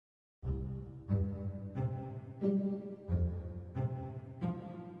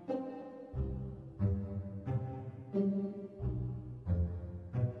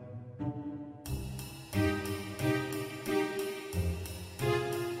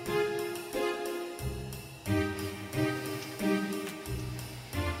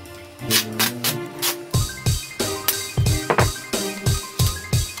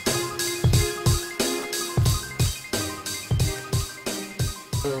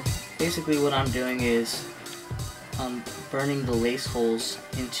basically what I'm doing is burning the lace holes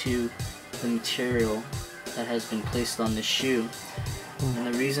into the material that has been placed on the shoe. And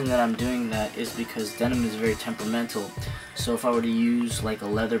the reason that I'm doing that is because denim is very temperamental. So if I were to use like a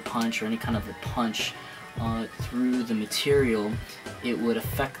leather punch or any kind of a punch through the material, it would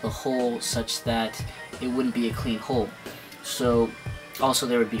affect the hole such that it wouldn't be a clean hole. So also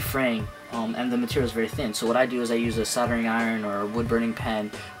there would be fraying, and the material is very thin. So what I do is I use a soldering iron or a wood burning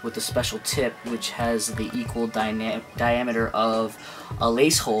pen with a special tip which has the equal diameter of a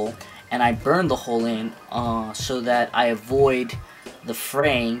lace hole, and I burn the hole in so that I avoid the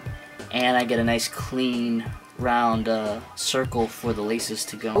fraying and I get a nice clean round circle for the laces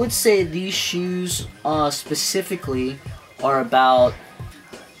to go. I would say these shoes specifically are about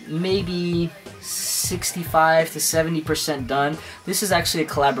maybe 65 to 70% done. This is actually a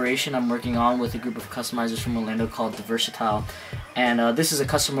collaboration I'm working on with a group of customizers from Orlando called Versatile, and this is a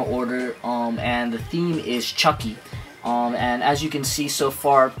customer order, and the theme is Chucky. And as you can see so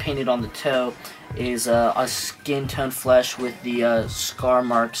far, painted on the toe is a skin tone flesh with the scar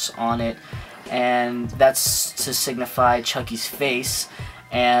marks on it, and that's to signify Chucky's face.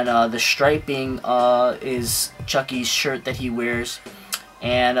 And the striping is Chucky's shirt that he wears.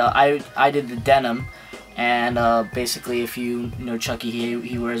 And I did the denim, and basically if you know Chucky,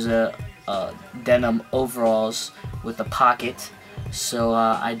 he wears a denim overalls with a pocket. So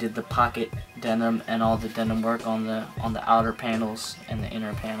I did the pocket denim and all the denim work on the outer panels and the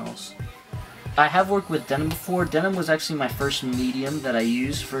inner panels. I have worked with denim before. Denim was actually my first medium that I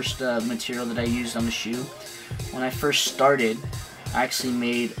used, first material that I used on the shoe. When I first started, I actually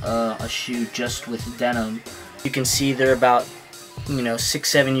made a shoe just with denim. You can see they're about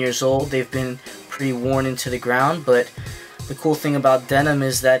 6-7 years old. They've been pretty worn into the ground, but the cool thing about denim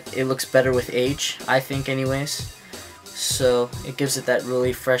is that it looks better with age, I think anyways. So it gives it that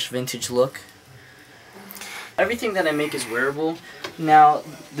really fresh vintage look. Everything that I make is wearable. Now,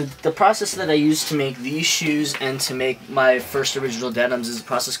 the process that I use to make these shoes and to make my first original denims is a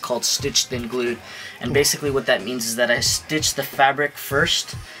process called stitched then glued. And basically what that means is that I stitch the fabric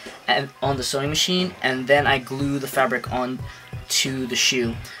first on the sewing machine, and then I glue the fabric on to the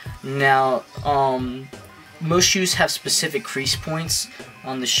shoe. Now, most shoes have specific crease points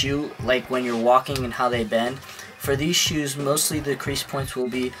on the shoe, like when you're walking and how they bend. For these shoes, mostly the crease points will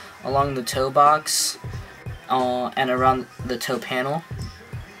be along the toe box and around the toe panel,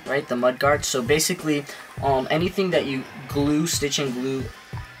 right, the mud guard. So basically, anything that you stitch and glue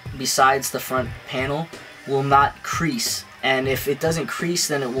besides the front panel will not crease. And if it doesn't crease,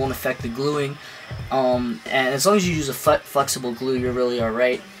 then it won't affect the gluing. And as long as you use a flexible glue, you're really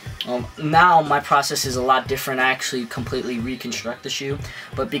alright. Now my process is a lot different. I actually completely reconstruct the shoe.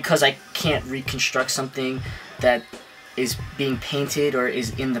 But because I can't reconstruct something that is being painted or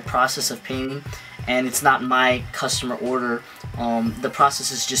is in the process of painting, and it's not my customer order, the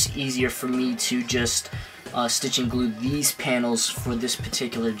process is just easier for me to just stitch and glue these panels for this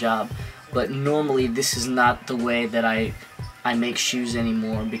particular job. But normally this is not the way that I make shoes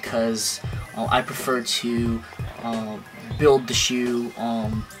anymore, because I prefer to build the shoe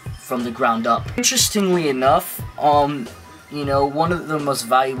from the ground up. Interestingly enough, one of the most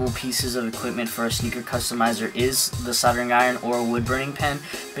valuable pieces of equipment for a sneaker customizer is the soldering iron or a wood burning pen,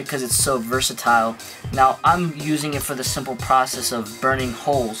 because it's so versatile. Now, I'm using it for the simple process of burning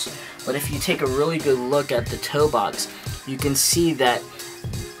holes, but if you take a really good look at the toe box, you can see that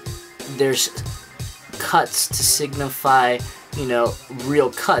there's cuts to signify,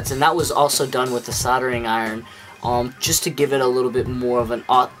 real cuts, and that was also done with the soldering iron, just to give it a little bit more of an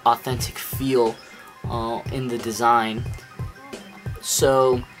authentic feel in the design.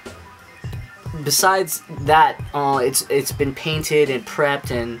 So besides that, it's been painted and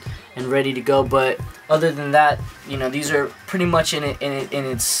prepped and ready to go. But other than that, these are pretty much in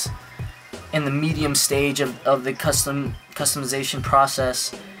the medium stage of the customization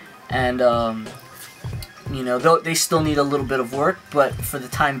process, and they still need a little bit of work, but for the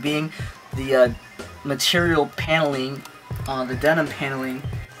time being, the material paneling, the denim paneling,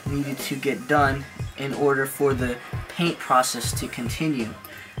 needed to get done in order for the paint process to continue,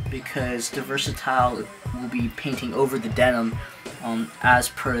 because the Versatile will be painting over the denim as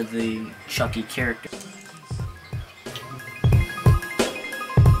per the Chucky character.